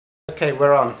Okay,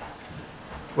 we're on.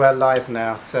 We're live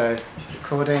now, so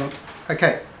recording.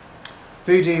 Okay,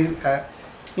 Voodoo. I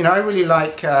really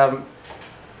like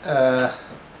Dr.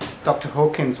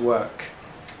 Hawkins' work.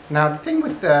 Now, the thing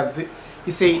with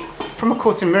you see, from A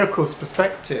Course in Miracles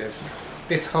perspective,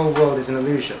 this whole world is an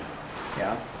illusion.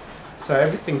 Yeah. So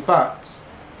everything, but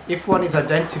if one is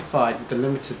identified with the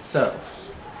limited self,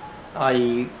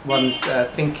 i.e., one's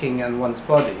thinking and one's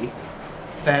body,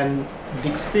 then the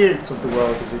experience of the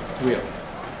world is it's real,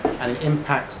 and it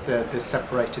impacts the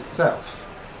separated self.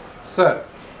 So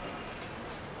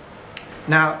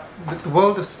now the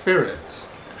world of spirit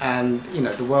and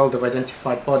the world of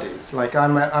identified bodies, like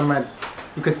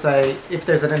you could say, if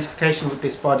there's identification with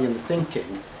this body and the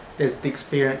thinking, there's the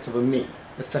experience of a me,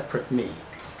 a separate me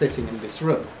sitting in this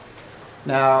room.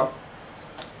 Now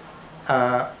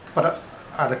but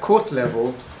at a course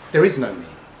level there is no me.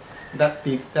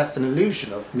 That's an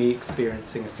illusion of me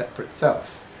experiencing a separate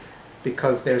self,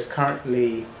 because there's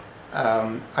currently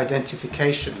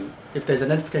identification. If there's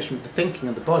identification with the thinking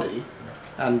and the body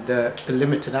and the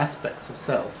limited aspects of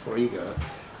self or ego,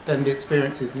 then the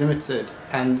experience is limited.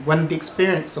 And when the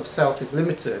experience of self is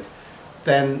limited,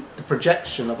 then the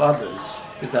projection of others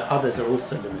is that others are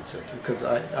also limited, because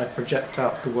I project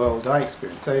out the world I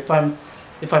experience. So if I'm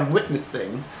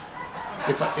witnessing,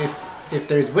 if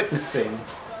there is witnessing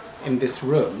in this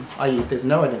room, i.e. there's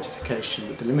no identification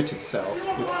with the limited self,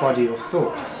 with body or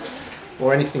thoughts,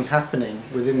 or anything happening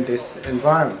within this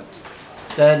environment,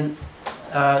 then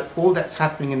all that's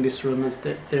happening in this room is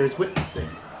that there is witnessing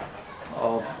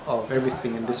of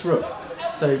everything in this room.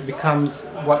 So it becomes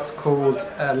what's called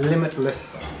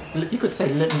limitless, you could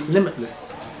say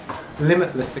limitless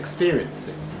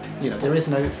experiencing. There is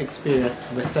no experience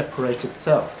of a separated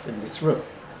self in this room.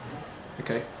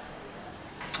 Okay?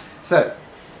 So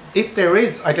if there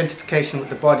is identification with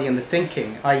the body and the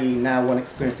thinking, i.e. now one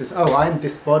experiences, oh, I'm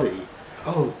this body,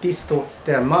 oh, these thoughts,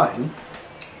 they're mine,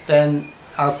 then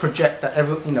I'll project that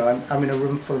I'm in a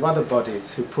room full of other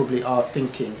bodies who probably are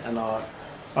thinking and are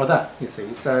that, you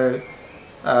see. So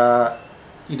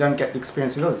you don't get the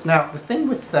experience of others. Now, the thing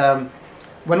with,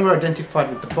 when we're identified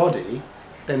with the body,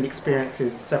 then the experience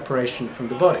is separation from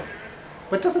the body.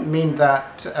 But it doesn't mean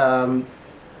that,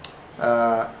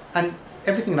 and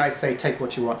everything that I say, take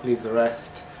what you want, leave the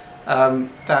rest.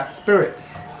 That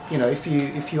spirits, if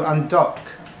you undock,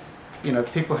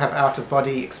 people have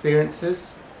out-of-body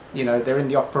experiences. They're in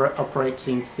the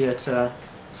operating theatre.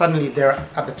 Suddenly they're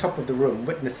at the top of the room,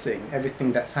 witnessing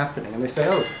everything that's happening, and they say,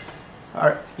 "Oh,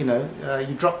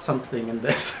 you dropped something in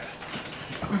this,"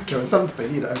 or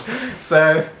something,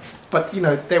 So, but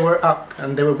they were up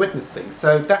and they were witnessing.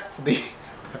 So that's the.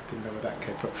 I didn't know where that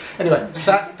came from. Anyway,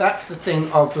 that's the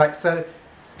thing of so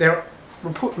there are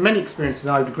many experiences,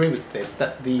 and I would agree with this,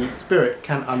 that the spirit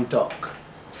can undock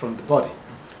from the body.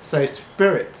 So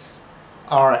spirits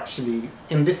are actually,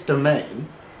 in this domain,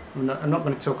 I'm not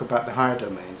going to talk about the higher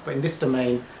domains, but in this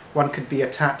domain, one could be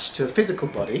attached to a physical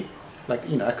body, I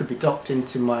could be docked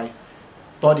into my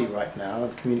body right now,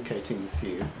 I'm communicating with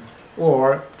you,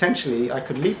 or potentially I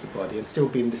could leave the body and still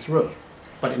be in this room,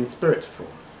 but in spirit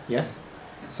form, yes?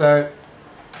 So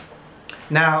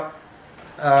now,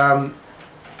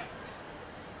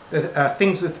 the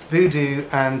things with voodoo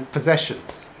and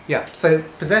possessions. Yeah, so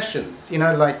possessions,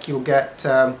 you'll get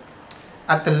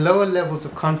at the lower levels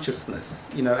of consciousness,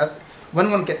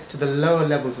 when one gets to the lower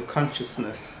levels of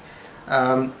consciousness,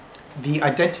 the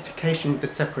identification with the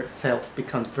separate self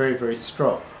becomes very, very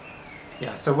strong.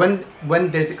 Yeah, so when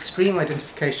there's extreme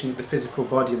identification with the physical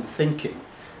body and the thinking,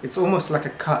 it's almost like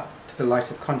a cut to the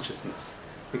light of consciousness,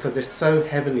 because they're so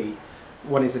heavily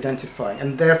one is identifying,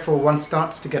 and therefore one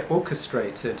starts to get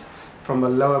orchestrated from a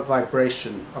lower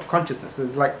vibration of consciousness.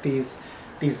 There's like these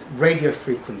radio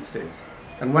frequencies,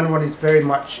 and when one is very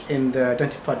much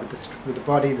identified with the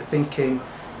body, the thinking,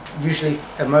 usually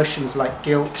emotions like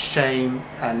guilt, shame,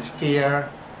 and fear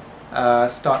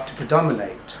start to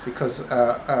predominate, because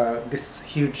this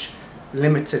huge,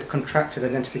 limited, contracted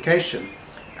identification,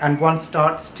 and one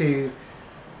starts to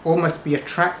almost be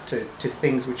attracted to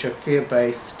things which are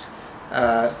fear-based,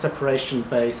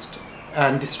 separation-based,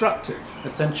 and destructive,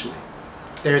 essentially.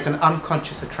 There is an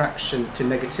unconscious attraction to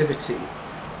negativity,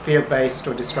 fear-based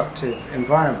or destructive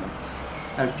environments,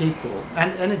 and people,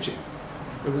 and energies.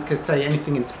 We could say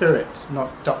anything in spirit,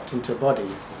 not docked into a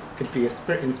body, could be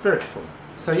in spirit form.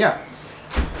 So yeah,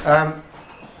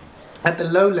 at the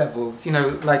low levels,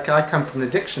 I come from an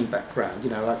addiction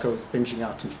background, I was binging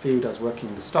out on food, I was working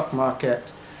in the stock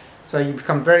market. So you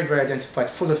become very, very identified,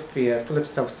 full of fear, full of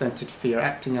self-centered fear,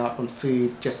 acting out on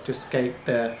food just to escape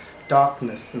the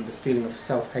darkness and the feeling of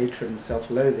self-hatred and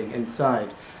self-loathing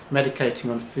inside. medicating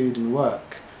on food and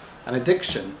work and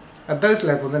addiction. At those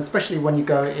levels, and especially when you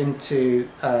go into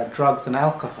drugs and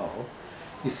alcohol,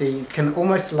 you see, it can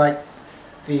almost like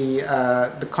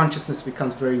the consciousness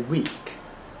becomes very weak,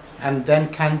 and then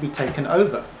can be taken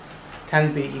over.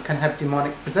 You can have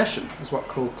demonic possession, is what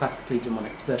called classically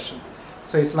demonic possession.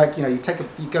 So it's like, you know,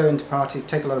 you go into party,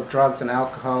 take a lot of drugs and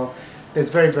alcohol. There's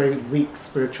very, very weak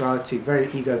spirituality, very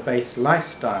ego-based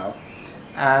lifestyle,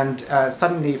 and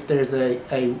suddenly, if there's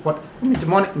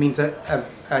demonic means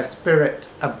a spirit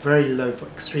of very low,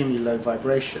 extremely low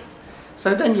vibration.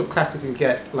 So then you'll classically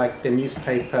get like the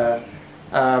newspaper.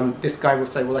 This guy will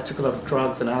say, "Well, I took a lot of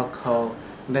drugs and alcohol,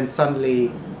 and then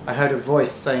suddenly I heard a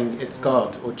voice saying it's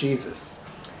God or Jesus,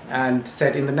 and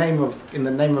said, in the name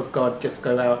of God, just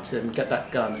go out and get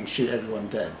that gun and shoot everyone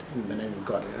dead in the name of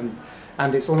God."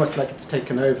 And it's almost like it's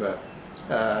taken over.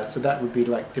 So that would be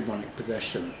like demonic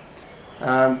possession.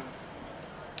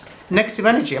 Negative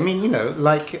energy, I mean, you know,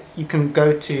 like you can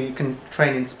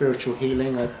train in spiritual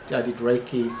healing. I did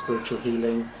Reiki, spiritual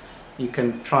healing. You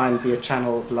can try and be a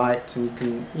channel of light, and you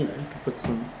can put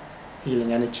some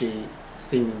healing energy,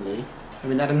 seemingly. I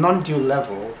mean, at a non-dual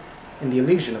level, in the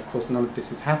illusion, of course, none of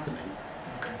this is happening.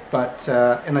 Okay. But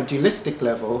in a dualistic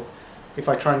level, if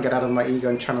I try and get out of my ego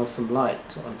and channel some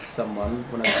light onto someone,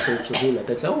 when I'm a spiritual healer,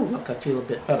 they'd say, "Oh, look, I feel a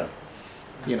bit better."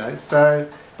 You know, so,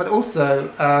 but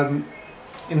also,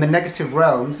 in the negative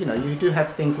realms, you know, you do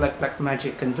have things like black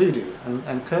magic and voodoo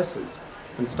and curses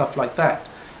and stuff like that,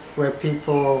 where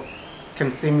people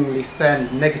can seemingly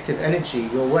send negative energy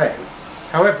your way.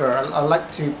 However, I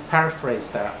like to paraphrase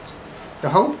that. The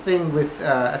whole thing with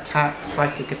attack,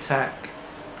 psychic attack,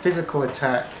 physical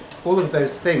attack, all of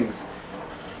those things,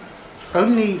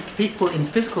 only people in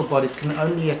physical bodies can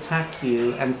only attack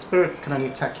you, and spirits can only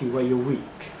attack you where you're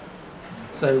weak.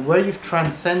 So where you've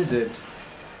transcended,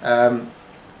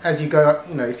 as you go up,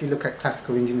 you know, if you look at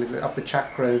classical Indian, the upper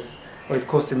chakras, or of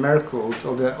course in miracles,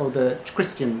 or the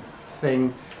Christian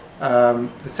thing, the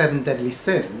 7 deadly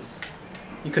sins,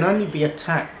 you can only be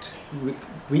attacked with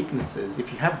weaknesses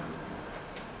if you have them.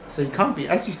 So you can't be,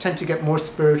 as you tend to get more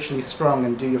spiritually strong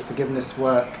and do your forgiveness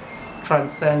work,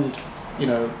 transcend, you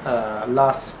know,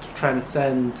 lust,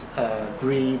 transcend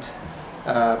greed,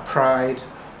 pride,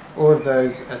 all of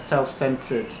those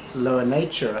self-centered lower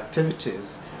nature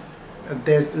activities,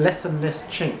 there's less and less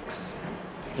chinks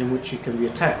in which you can be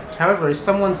attacked. However, if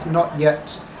someone's not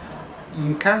yet,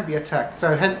 you can be attacked.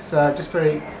 So hence, I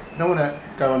don't want to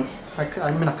go on,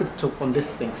 I mean, I could talk on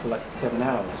this thing for like 7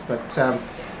 hours, but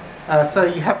so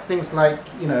you have things like,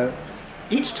 you know,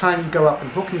 each time you go up,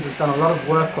 and Hawkins has done a lot of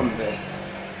work on this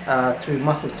through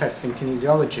muscle testing,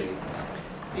 kinesiology.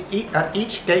 At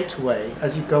each gateway,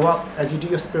 as you go up, as you do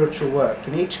your spiritual work,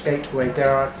 in each gateway there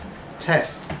are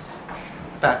tests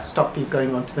that stop you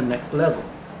going on to the next level.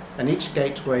 And each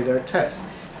gateway there are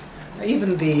tests.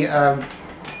 Even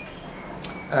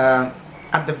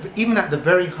even at the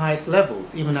very highest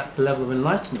levels, even at the level of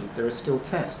enlightenment, there are still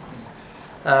tests.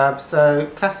 So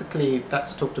classically,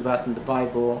 that's talked about in the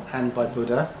Bible and by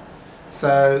Buddha.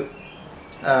 So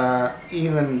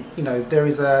even, you know, there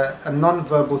is a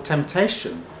non-verbal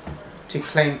temptation to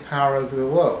claim power over the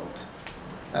world,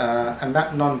 and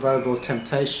that non-verbal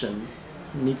temptation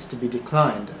needs to be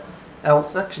declined.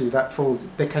 Else, actually,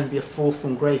 there can be a fall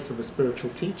from grace of a spiritual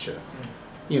teacher.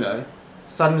 You know,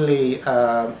 suddenly,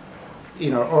 you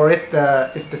know, or if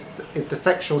the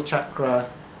sexual chakra,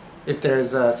 if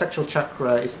there's a sexual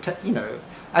chakra, you know,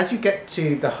 as you get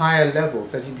to the higher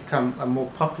levels, as you become a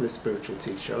more popular spiritual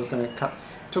teacher, I was going to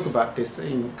talk about this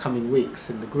in coming weeks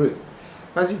in the group.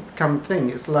 But as you become a thing,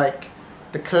 it's like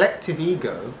the collective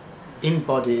ego, in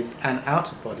bodies and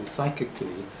out of bodies,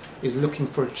 psychically, is looking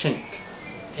for a chink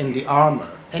in the armor.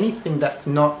 Anything that's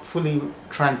not fully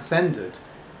transcended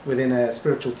within a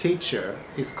spiritual teacher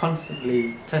is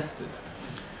constantly tested.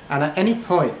 And at any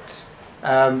point,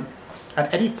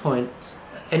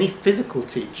 any physical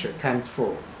teacher can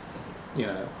fall. You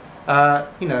know,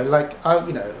 like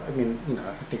you know, I mean, you know,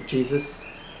 I think Jesus,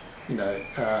 you know,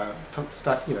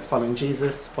 following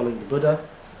Jesus, following the Buddha.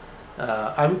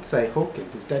 I would say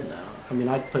Hawkins is dead now. I mean,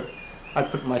 I'd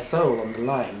put my soul on the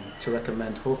line to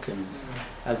recommend Hawkins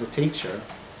as a teacher.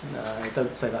 I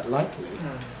don't say that lightly.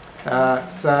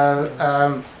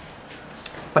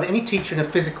 But any teacher in a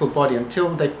physical body,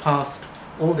 until they've passed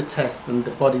all the tests and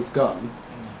the body's gone,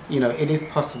 you know, it is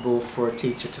possible for a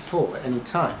teacher to fall at any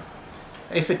time.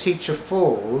 If a teacher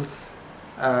falls,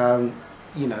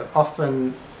 you know,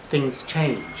 often things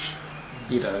change.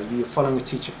 You know, you're following a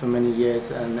teacher for many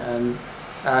years, and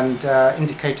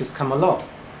indicators come along.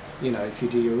 You know, if you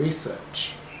do your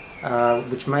research,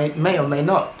 which may or may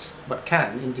not, but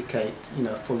can indicate, you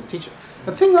know, a fallen teacher.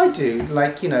 The thing I do,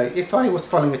 like, you know, if I was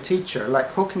following a teacher,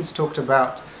 like Hawkins talked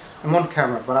about, I'm on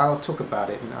camera, but I'll talk about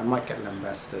it and I might get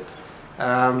lambasted.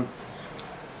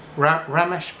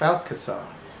 Ramesh Balkisar,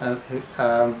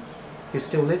 who's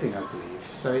still living, I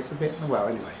believe. So it's a bit, well,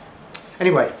 anyway.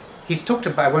 Anyway, he's talked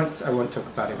about, I won't talk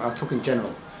about him, I'll talk in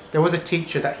general. There was a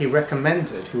teacher that he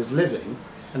recommended who was living,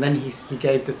 and then he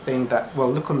gave the thing that, well,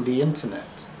 look on the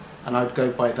internet, and I'd go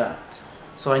by that.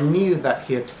 So I knew that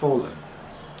he had fallen.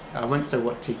 I won't say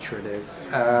what teacher it is.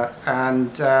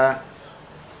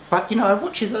 But, you know, I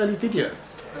watch his early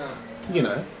videos, you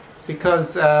know,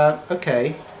 because,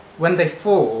 okay, when they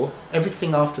fall,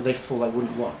 everything after they fall I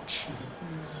wouldn't watch.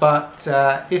 But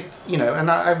if, you know, and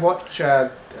I watch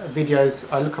videos,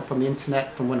 I look up on the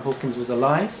internet from when Hawkins was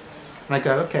alive, and I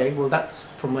go, okay, well, that's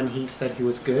from when he said he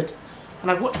was good. And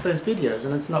I watch those videos,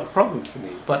 and it's not a problem for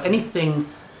me. But anything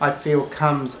I feel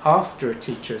comes after a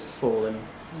teacher's fallen,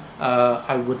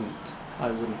 I wouldn't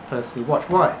personally watch.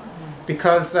 Why?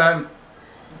 Because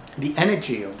the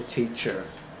energy of the teacher,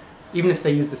 even if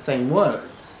they use the same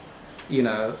words, you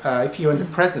know, if you're in the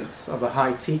presence of a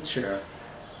high teacher,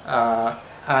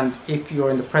 and if you're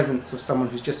in the presence of someone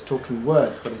who's just talking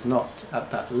words but is not at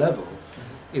that level,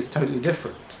 is totally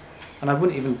different. And I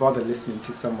wouldn't even bother listening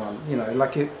to someone, you know,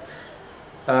 like it.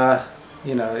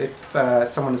 You know, if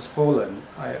someone has fallen,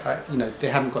 you know, they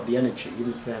haven't got the energy,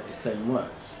 even if they have the same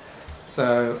words.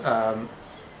 So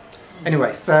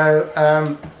anyway, so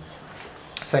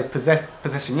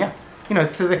possession, yeah. You know,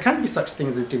 so there can be such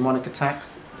things as demonic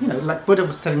attacks. You know, like Buddha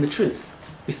was telling the truth,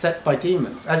 beset by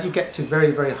demons. As you get to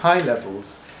very, very high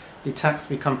levels, the attacks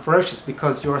become ferocious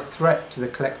because you're a threat to the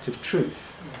collective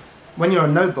truth. When you're a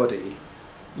nobody,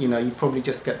 you know, you probably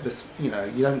just get this, you know,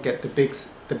 you don't get the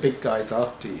big guys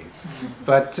after you.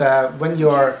 But when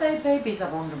you're... Would you say babies are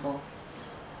vulnerable?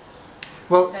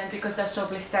 Well... Then because they're so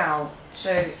blissed out.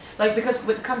 So, like, because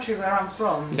with the country where I'm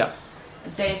from, yeah.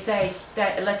 They say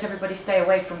let everybody stay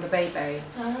away from the baby,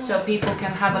 so people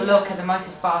can have a look at the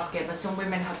Moses basket, but some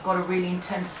women have got a really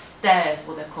intense stares,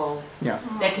 what they're called. Yeah.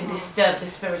 They can disturb the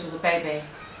spirit of the baby.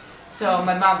 So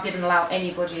my mum didn't allow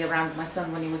anybody around my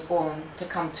son when he was born to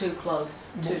come too close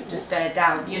to stare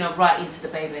down, you know, right into the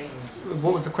baby.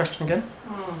 What was the question again?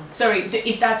 Sorry,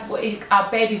 is that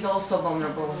are babies also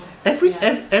vulnerable?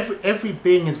 Every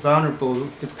being is vulnerable,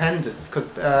 dependent, because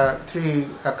through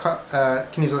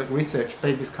kinesiologic research,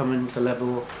 babies come in with a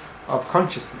level of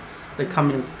consciousness. They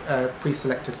come in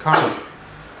pre-selected karma.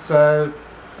 So.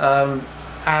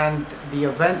 And the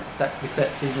events that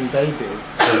beset even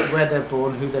babies, where they're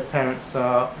born, who their parents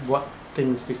are, what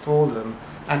things befall them,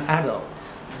 and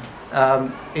adults,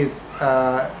 is,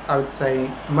 I would say,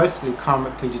 mostly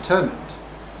karmically determined.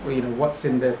 You know, what's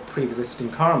in their pre-existing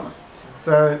karma.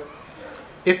 So,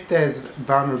 if there's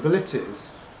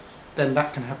vulnerabilities, then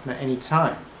that can happen at any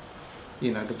time.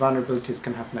 You know, the vulnerabilities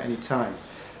can happen at any time.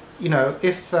 You know,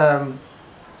 if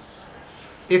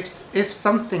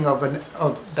something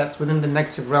that's within the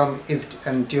negative realm is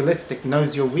and dualistic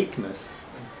knows your weakness,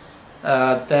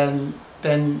 then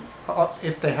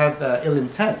if they have ill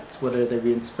intent, whether they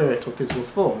be in spirit or physical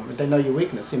form, they know your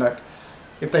weakness. You know,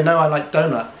 if they know I like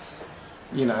donuts,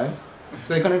 you know,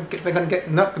 they're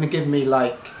not gonna give me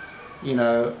like, you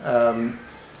know,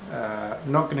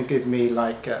 not gonna give me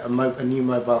like a new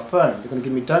mobile phone. They're gonna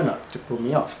give me donuts to pull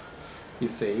me off. You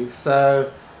see,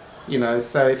 so. You know,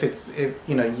 so if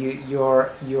you know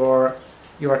you're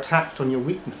attacked on your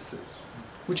weaknesses,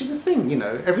 which is a thing. You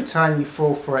know, every time you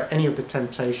fall for any of the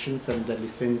temptations and deadly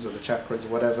sins or the chakras or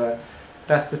whatever,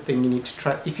 that's the thing you need to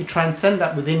try. If you transcend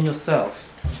that within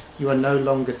yourself, you are no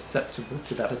longer susceptible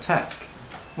to that attack.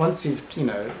 Once you've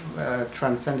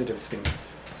transcended everything.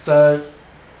 So,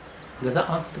 does that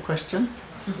answer the question?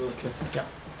 Absolutely. Yeah.